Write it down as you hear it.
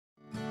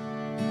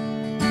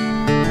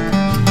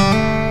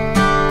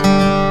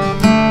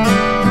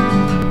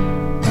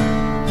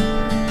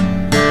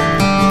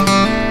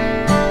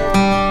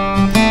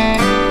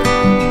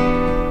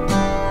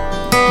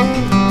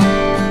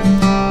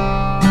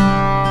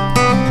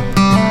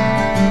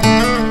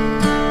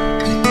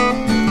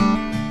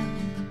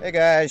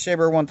guys,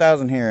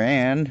 Shaber1000 here,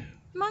 and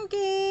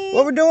Monkey!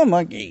 what we doing,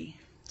 Monkey?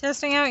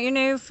 Testing out your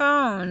new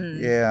phone.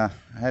 Yeah,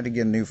 I had to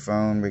get a new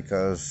phone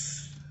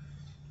because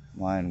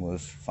mine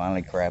was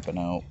finally crapping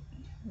out.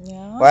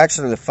 Yeah? Well,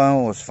 actually, the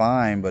phone was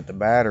fine, but the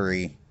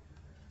battery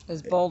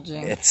Is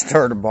bulging. It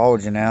started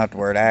bulging out to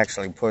where it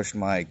actually pushed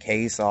my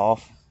case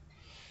off.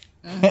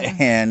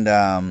 And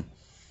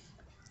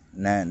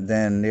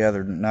then the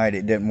other night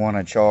it didn't want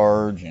to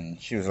charge, and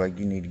she was like,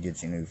 "You need to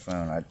get your new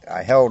phone."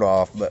 I held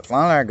off, but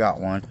finally I got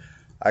one.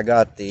 I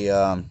got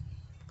the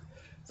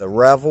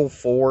Revvl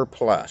 4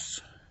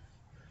 Plus.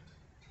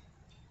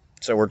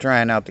 So we're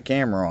trying out the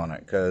camera on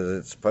it because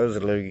it's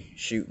supposedly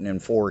shooting in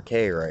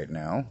 4K right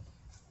now.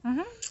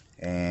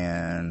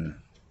 And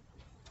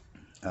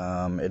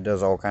it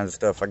does all kinds of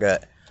stuff.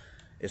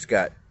 It's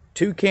got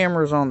 2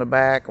 cameras on the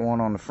back,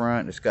 1 on the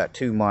front. It's got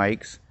 2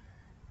 mics,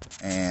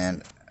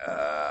 and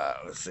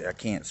let's see, I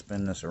can't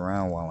spin this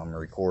around while I'm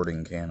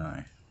recording, can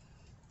I?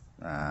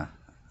 Nah,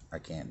 I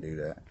can't do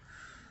that.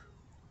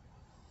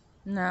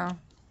 No.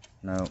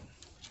 No.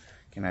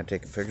 Can I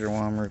take a picture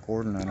while I'm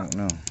recording? I don't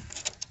know.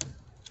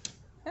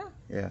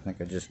 Yeah, I think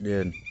I just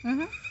did.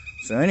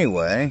 So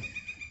anyway,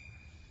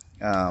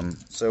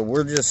 so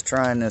we're just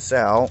trying this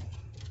out,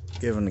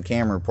 giving the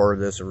camera part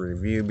of this a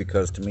review,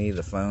 because to me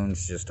the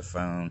phone's just a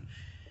phone.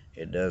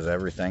 It does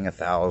everything a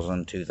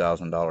 $1,000,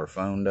 $2,000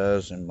 phone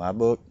does in my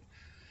book.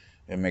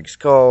 It makes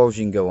calls.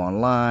 You can go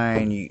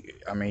online.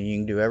 I mean, you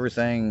can do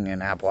everything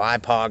an Apple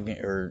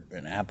iPod or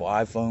an Apple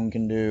iPhone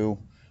can do.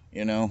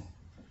 You know.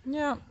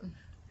 Yeah.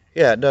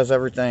 Yeah, it does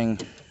everything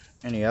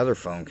any other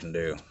phone can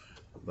do.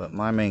 But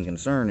my main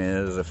concern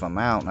is if I'm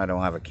out and I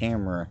don't have a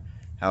camera,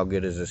 how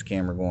good is this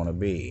camera going to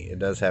be? It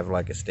does have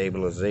like a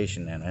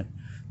stabilization in it.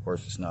 Of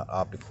course, it's not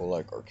optical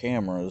like our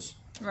cameras.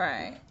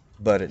 Right.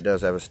 But it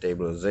does have a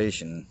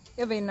stabilization.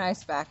 It'll be a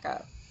nice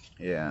backup.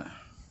 Yeah.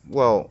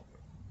 Well,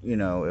 you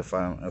know, if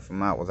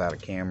I'm out without a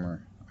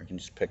camera, I can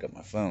just pick up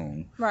my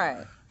phone.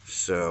 Right.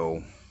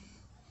 So,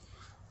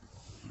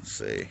 let's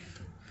see.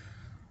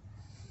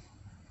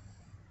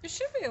 There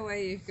should be a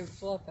way you can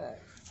flip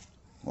it.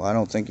 Well, I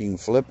don't think you can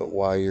flip it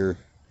while you're...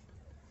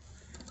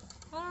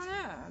 I don't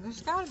know.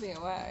 There's got to be a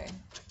way.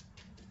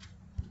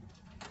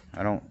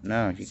 I don't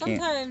know. You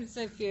can't... Sometimes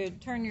if you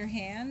turn your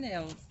hand,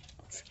 it'll...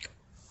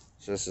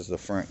 So this is the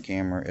front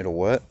camera. It'll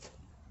what?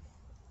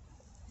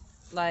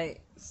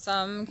 Like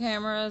some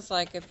cameras,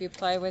 like if you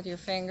play with your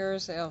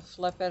fingers, it'll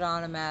flip it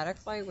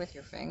automatically with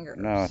your fingers.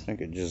 No, I think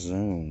it just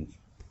zooms.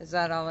 Is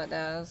that all it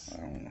does?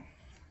 I don't know.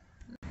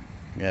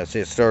 Yeah, see,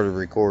 it started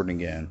recording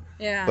again.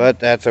 Yeah. But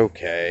that's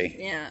okay.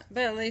 Yeah,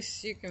 but at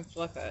least you can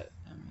flip it.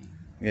 I mean,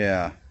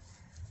 yeah.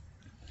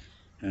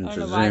 And I to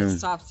don't know why it zoom,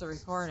 stops the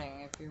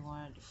recording if you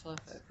wanted to flip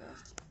it, but...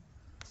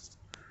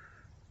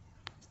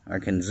 I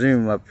can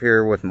zoom up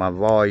here with my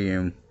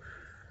volume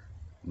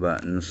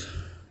buttons.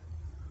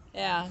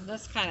 Yeah,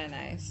 that's kind of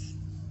nice.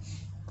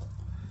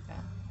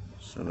 Yeah.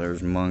 So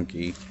there's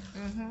Monkey.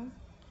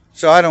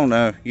 So I don't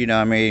know, you know,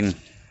 I mean,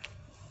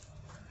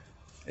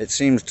 it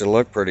seems to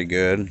look pretty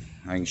good.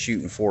 I can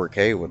shoot in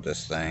 4K with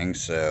this thing,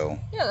 so.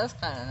 Yeah, that's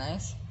kind of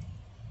nice.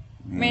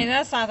 I mean,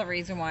 that's not the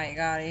reason why you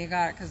got it. You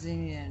got it because you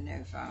needed a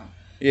new phone.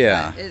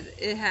 Yeah. But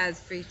it has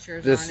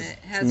features This, on it.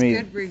 It has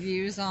good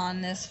reviews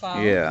on this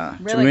phone. Yeah.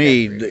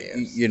 Really to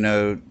me, you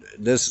know,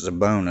 this is a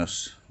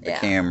bonus, the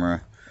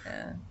camera.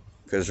 Yeah.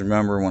 Because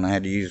remember when I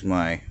had to use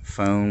my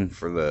phone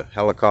for the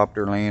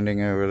helicopter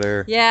landing over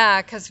there?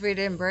 Yeah, because we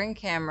didn't bring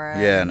camera.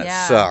 Yeah, and it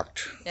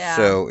sucked. Yeah.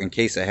 So in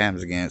case it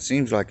happens again, it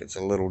seems like it's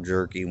a little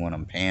jerky when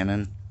I'm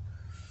panning.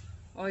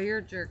 Oh,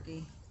 you're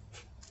jerky.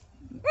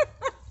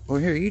 Well,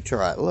 here, you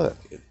try it. Look.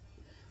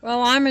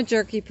 Well, I'm a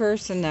jerky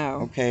person,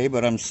 though. Okay,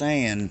 but I'm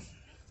saying,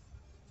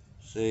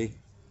 see?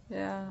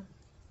 Yeah.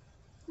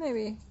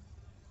 Maybe.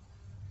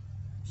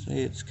 See,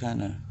 it's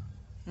kind of...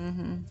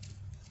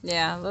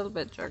 Yeah, a little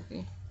bit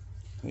jerky.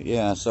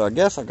 Yeah, so I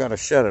guess I got to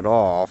shut it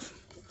off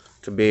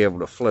to be able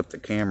to flip the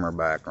camera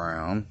back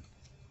around.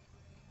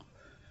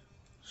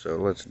 So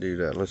let's do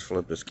that. Let's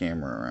flip this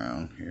camera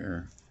around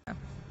here.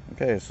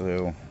 Okay,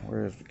 so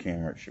where's the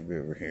camera? It should be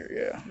over here,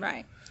 yeah.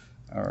 Right.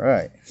 All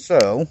right,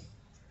 so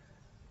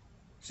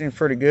seems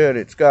pretty good.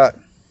 It's got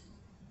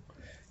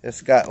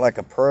like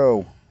a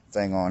pro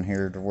thing on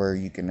here to where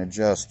you can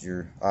adjust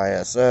your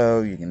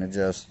ISO, you can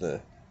adjust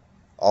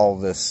all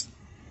this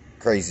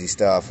crazy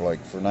stuff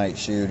like for night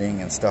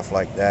shooting and stuff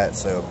like that.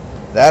 So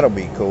that'll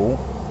be cool.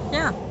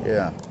 Yeah.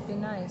 Yeah. Be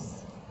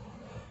nice.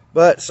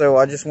 But so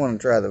I just want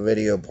to try the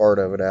video part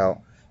of it out.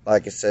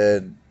 Like I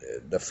said,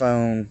 the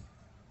phone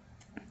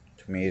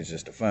to me is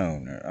just a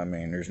phone. I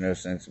mean, there's no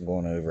sense in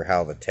going over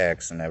how the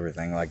text and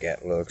everything like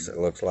that looks. It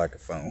looks like a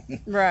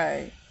phone.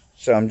 Right.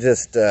 So I'm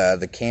just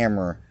the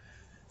camera.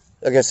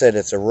 Like I said,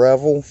 it's a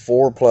Revvl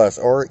 4 Plus,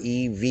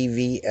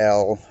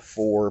 Revvl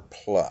 4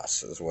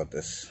 Plus is what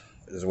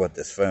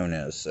this phone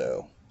is.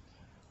 So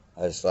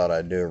I just thought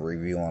I'd do a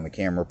review on the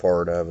camera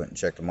part of it and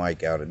check the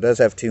mic out. It does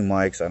have 2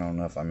 mics. I don't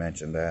know if I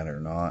mentioned that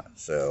or not.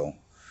 So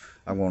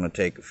I'm going to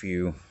take a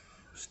few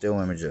still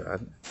images.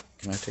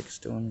 Can I take a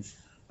still image?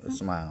 A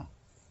smile.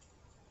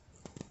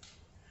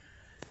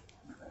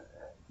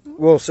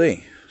 we'll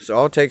see. So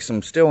I'll take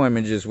some still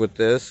images with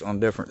this on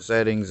different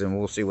settings, and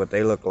we'll see what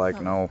they look like.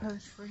 And I'll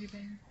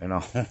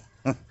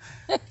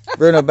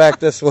Bruno, back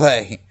this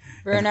way.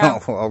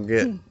 Bruno. I'll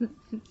get.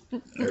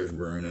 There's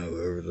Bruno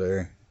over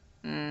there.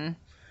 And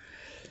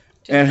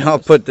I'll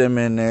put them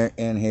in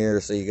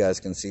here so you guys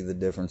can see the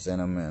difference in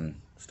them and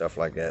stuff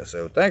like that.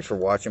 So thanks for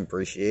watching.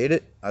 Appreciate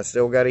it. I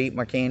still got to eat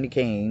my candy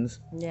canes.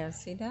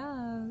 Yes, he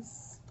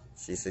does.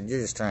 She said, "You're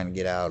just trying to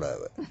get out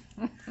of it."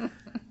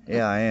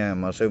 Yeah, I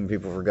am. I was hoping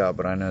people forgot,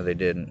 but I know they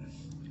didn't.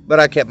 But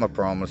I kept my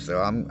promise, so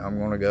I'm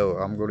gonna go.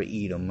 I'm gonna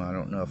eat them. I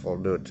don't know if I'll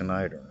do it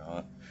tonight or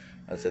not.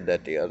 I said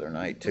that the other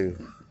night too.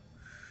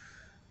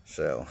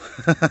 So,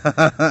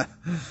 all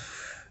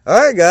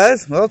right,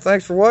 guys. Well,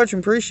 thanks for watching.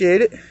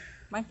 Appreciate it.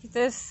 Monkey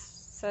this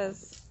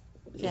says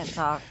can't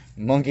talk.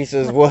 Monkey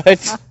says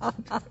what?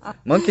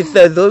 Monkey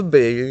says a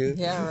big.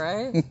 Yeah,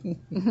 right.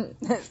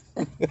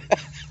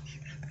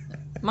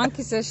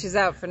 Monkey says she's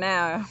out for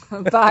now.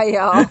 Bye,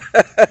 y'all.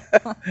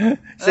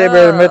 Say,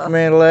 brother, Myth,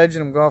 Man,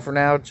 Legend. I'm gone for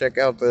now. Check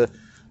out the.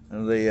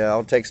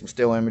 I'll take some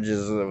still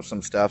images of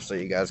some stuff so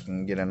you guys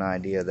can get an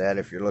idea of that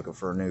if you're looking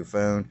for a new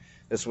phone.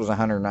 This was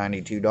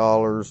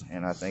 $192,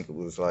 and I think it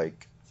was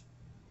like.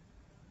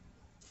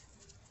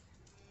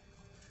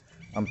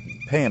 I'm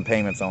paying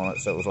payments on it,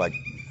 so it was like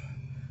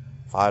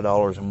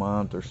 $5 a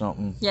month or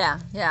something. Yeah.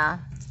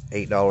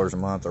 $8 a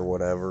month or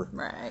whatever.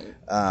 Right.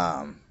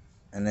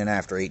 And then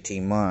after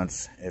 18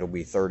 months, it'll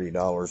be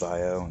 $30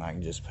 I owe, and I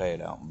can just pay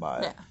it out and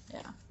buy it.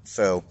 Yeah.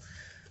 So,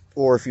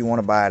 or if you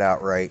want to buy it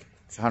outright,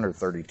 it's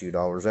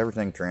 $132.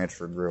 Everything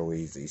transferred real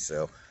easy.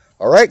 So,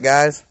 all right,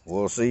 guys,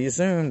 we'll see you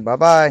soon.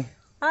 Bye-bye.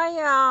 Bye,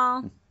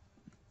 y'all.